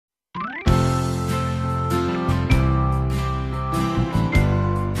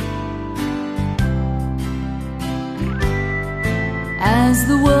As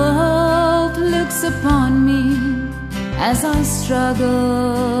the world looks upon me, as I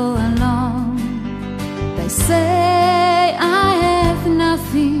struggle along, they say I have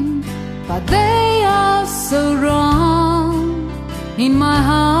nothing, but they are so wrong. In my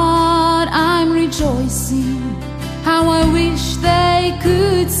heart I'm rejoicing, how I wish they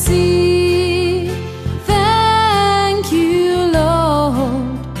could see. Thank you,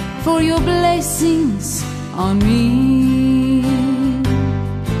 Lord, for your blessings on me.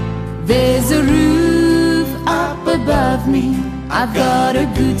 There's a roof up above me, I've got a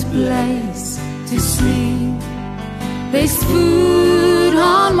good place to sleep. There's food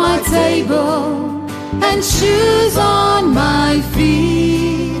on my table and shoes on my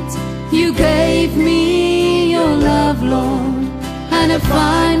feet. You gave me your love, Lord, and a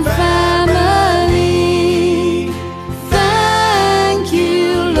fine family. Thank you,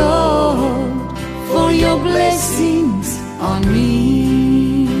 Lord, for your blessings on me.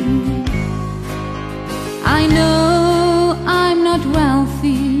 I know I'm not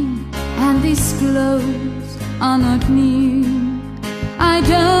wealthy, and these clothes are not new. I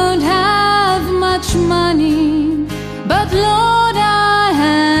don't have much money, but Lord, I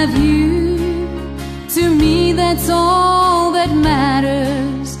have you. To me that's all that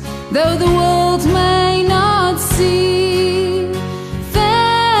matters, though the world may not see.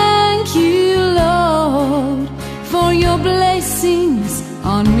 Thank you, Lord, for your blessings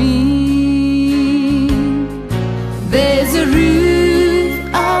on me. There's a roof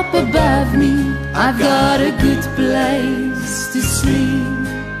up above me, I've got a good place to sleep.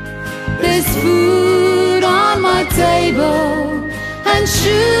 There's food on my table and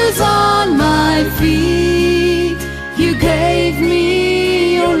shoes on my feet. You gave me